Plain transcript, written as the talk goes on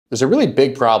There's a really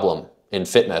big problem in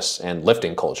fitness and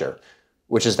lifting culture,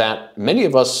 which is that many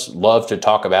of us love to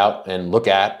talk about and look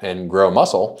at and grow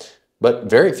muscle, but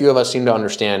very few of us seem to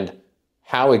understand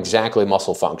how exactly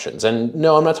muscle functions. And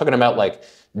no, I'm not talking about like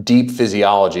deep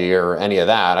physiology or any of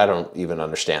that. I don't even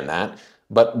understand that.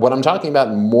 But what I'm talking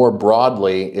about more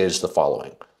broadly is the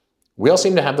following. We all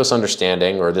seem to have this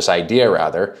understanding, or this idea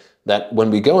rather, that when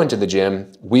we go into the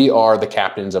gym, we are the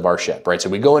captains of our ship, right? So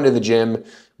we go into the gym,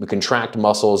 we contract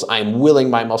muscles. I'm willing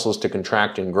my muscles to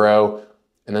contract and grow,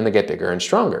 and then they get bigger and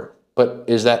stronger. But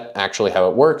is that actually how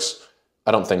it works?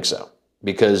 I don't think so.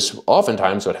 Because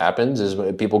oftentimes what happens is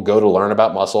when people go to learn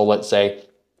about muscle, let's say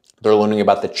they're learning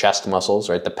about the chest muscles,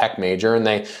 right, the pec major, and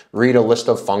they read a list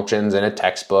of functions in a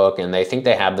textbook, and they think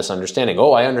they have this understanding.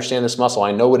 Oh, I understand this muscle,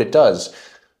 I know what it does.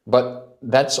 But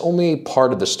that's only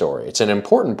part of the story. It's an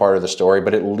important part of the story,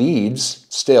 but it leads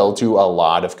still to a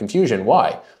lot of confusion.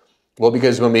 Why? Well,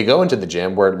 because when we go into the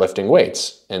gym, we're lifting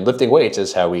weights, and lifting weights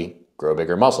is how we grow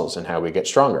bigger muscles and how we get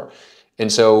stronger.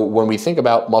 And so when we think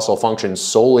about muscle function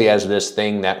solely as this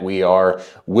thing that we are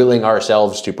willing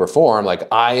ourselves to perform, like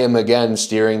I am again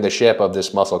steering the ship of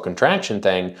this muscle contraction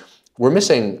thing, we're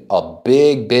missing a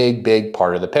big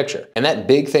part of the picture. And that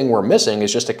big thing we're missing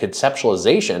is just a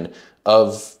conceptualization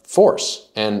of force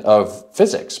and of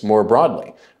physics more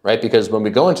broadly, right? Because when we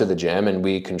go into the gym and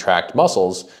we contract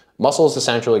muscles, muscles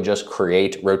essentially just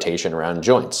create rotation around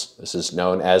joints. This is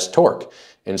known as torque.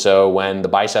 And so when the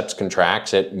biceps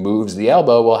contracts, it moves the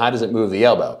elbow. Well, how does it move the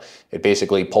elbow? It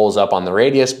basically pulls up on the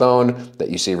radius bone that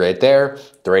you see right there.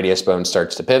 The radius bone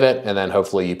starts to pivot, and then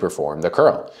hopefully you perform the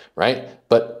curl, right?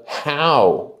 But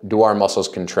how do our muscles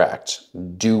contract?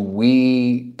 Do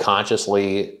we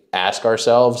consciously ask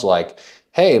ourselves like,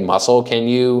 hey, muscle, can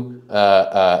you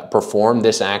perform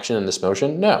this action and this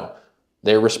motion? No,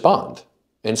 they respond.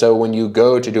 And so when you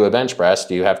go to do a bench press,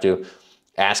 do you have to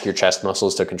ask your chest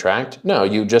muscles to contract? No,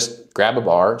 you just grab a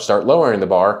bar, start lowering the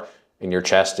bar, and your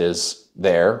chest is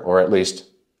there, or at least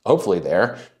hopefully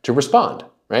there, to respond,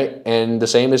 right? And the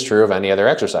same is true of any other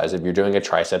exercise. If you're doing a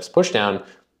triceps pushdown,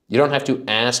 you don't have to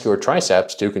ask your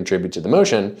triceps to contribute to the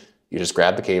motion. You just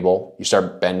grab the cable, you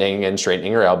start bending and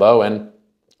straightening your elbow, and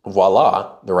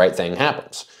voila, the right thing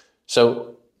happens.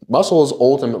 So muscles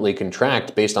ultimately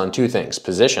contract based on two things: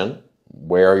 position,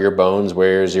 where are your bones,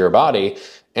 where is your body,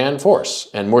 and force,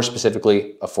 and more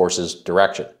specifically, a force's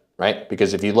direction, right?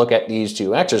 Because if you look at these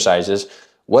two exercises,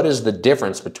 what is the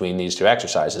difference between these two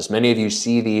exercises? Many of you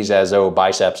see these as, oh,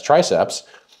 biceps, triceps,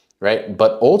 right?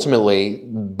 But ultimately,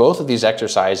 both of these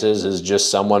exercises is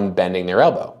just someone bending their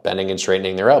elbow, bending and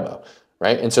straightening their elbow,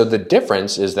 right? And so the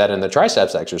difference is that in the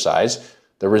triceps exercise,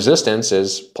 the resistance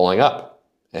is pulling up.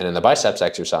 And in the biceps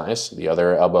exercise, the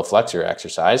other elbow flexor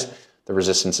exercise, the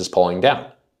resistance is pulling down,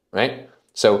 right?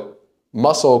 So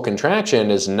muscle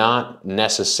contraction is not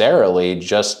necessarily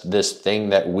just this thing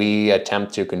that we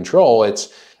attempt to control.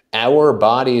 It's our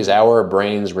body's, our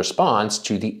brain's response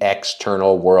to the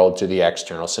external world, to the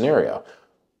external scenario.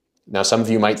 Now, some of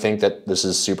you might think that this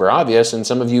is super obvious, and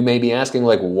some of you may be asking,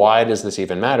 like, why does this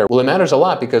even matter? Well, it matters a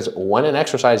lot because when an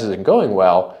exercise isn't going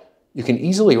well, you can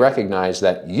easily recognize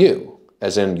that you,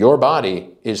 as in your body,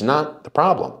 is not the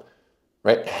problem.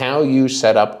 Right? How you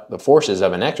set up the forces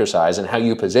of an exercise and how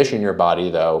you position your body,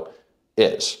 though,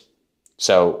 is.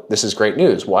 So this is great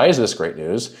news. Why is this great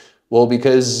news? Well,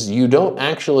 because you don't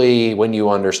actually, when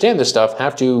you understand this stuff,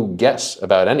 have to guess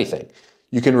about anything.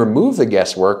 You can remove the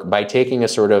guesswork by taking a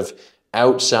sort of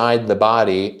outside the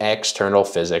body, external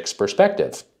physics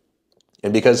perspective.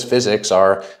 And because physics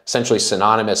are essentially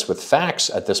synonymous with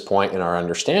facts at this point in our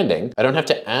understanding, I don't have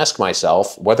to ask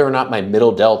myself whether or not my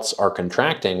middle delts are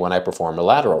contracting when I perform a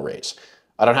lateral raise.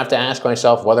 I don't have to ask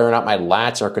myself whether or not my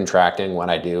lats are contracting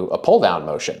when I do a pull down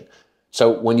motion.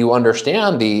 So when you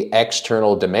understand the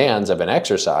external demands of an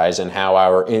exercise and how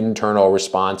our internal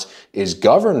response is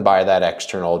governed by that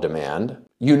external demand,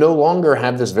 you no longer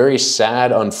have this very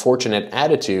sad, unfortunate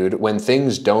attitude when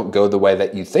things don't go the way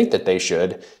that you think that they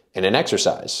should in an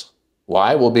exercise.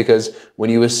 Why? Well, because when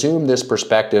you assume this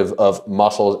perspective of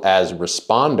muscles as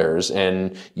responders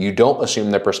and you don't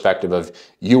assume the perspective of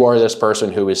you are this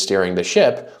person who is steering the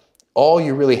ship, all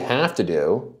you really have to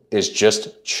do is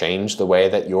just change the way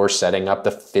that you're setting up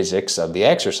the physics of the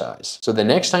exercise. So the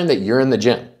next time that you're in the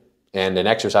gym and an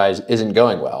exercise isn't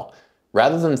going well,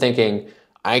 rather than thinking,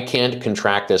 I can't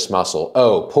contract this muscle,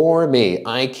 oh, poor me,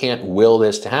 I can't will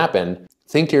this to happen,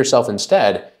 think to yourself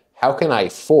instead, how can I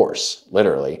force,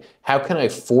 literally, how can I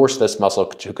force this muscle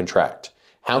to contract?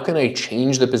 How can I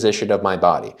change the position of my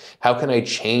body? How can I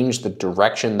change the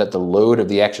direction that the load of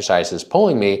the exercise is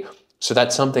pulling me so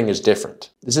that something is different.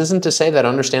 This isn't to say that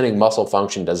understanding muscle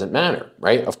function doesn't matter,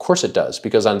 right? Of course it does,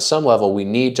 because on some level we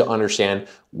need to understand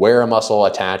where a muscle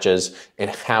attaches and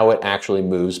how it actually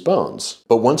moves bones.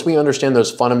 But once we understand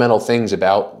those fundamental things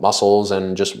about muscles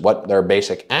and just what their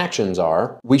basic actions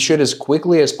are, we should as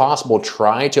quickly as possible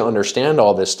try to understand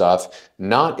all this stuff,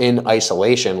 not in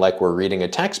isolation like we're reading a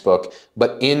textbook,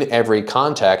 but in every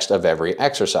context of every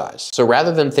exercise. So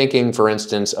rather than thinking, for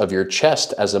instance, of your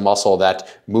chest as a muscle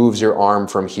that moves your arm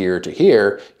from here to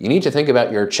here, you need to think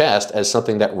about your chest as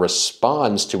something that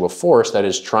responds to a force that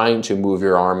is trying to move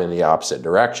your arm in the opposite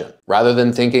direction. Rather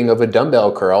than thinking of a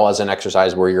dumbbell curl as an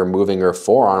exercise where you're moving your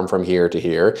forearm from here to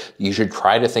here, you should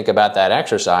try to think about that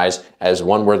exercise as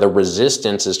one where the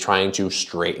resistance is trying to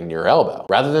straighten your elbow.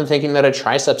 Rather than thinking that a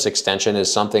triceps extension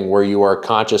is something where you are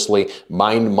consciously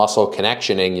mind-muscle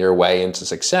connectioning your way into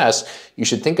success, you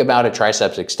should think about a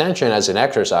triceps extension as an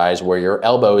exercise where your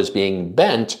elbow is being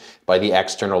bent by the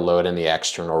external load and the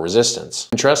external resistance.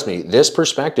 And trust me, this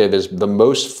perspective is the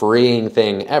most freeing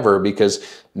thing ever, because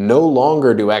no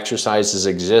longer do exercises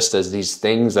exist as these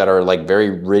things that are like very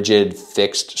rigid,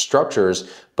 fixed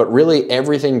structures, but really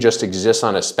everything just exists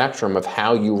on a spectrum of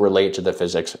how you relate to the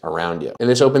physics around you. And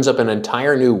this opens up an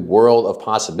entire new world of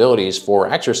possibilities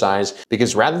for exercise,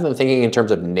 because rather than thinking in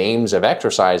terms of names of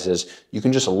exercises, you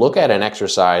can just look at an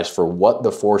exercise for what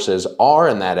the forces are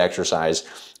in that exercise,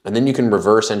 and then you can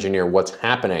reverse engineer what's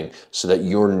happening so that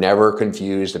you're never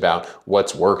confused about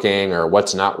what's working or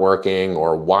what's not working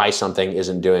or why something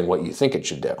isn't doing what you think it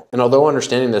should do. And although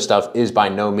understanding this stuff is by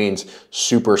no means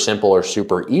super simple or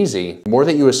super easy, the more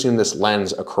that you assume this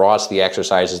lens across the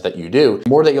exercises that you do, the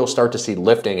more that you'll start to see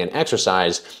lifting and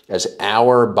exercise as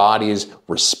our body's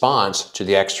response to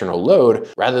the external load,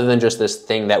 rather than just this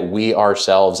thing that we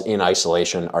ourselves in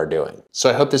isolation are doing.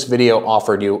 So I hope this video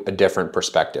offered you a different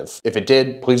perspective. If it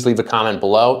did, please leave a comment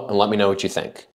below and let me know what you think.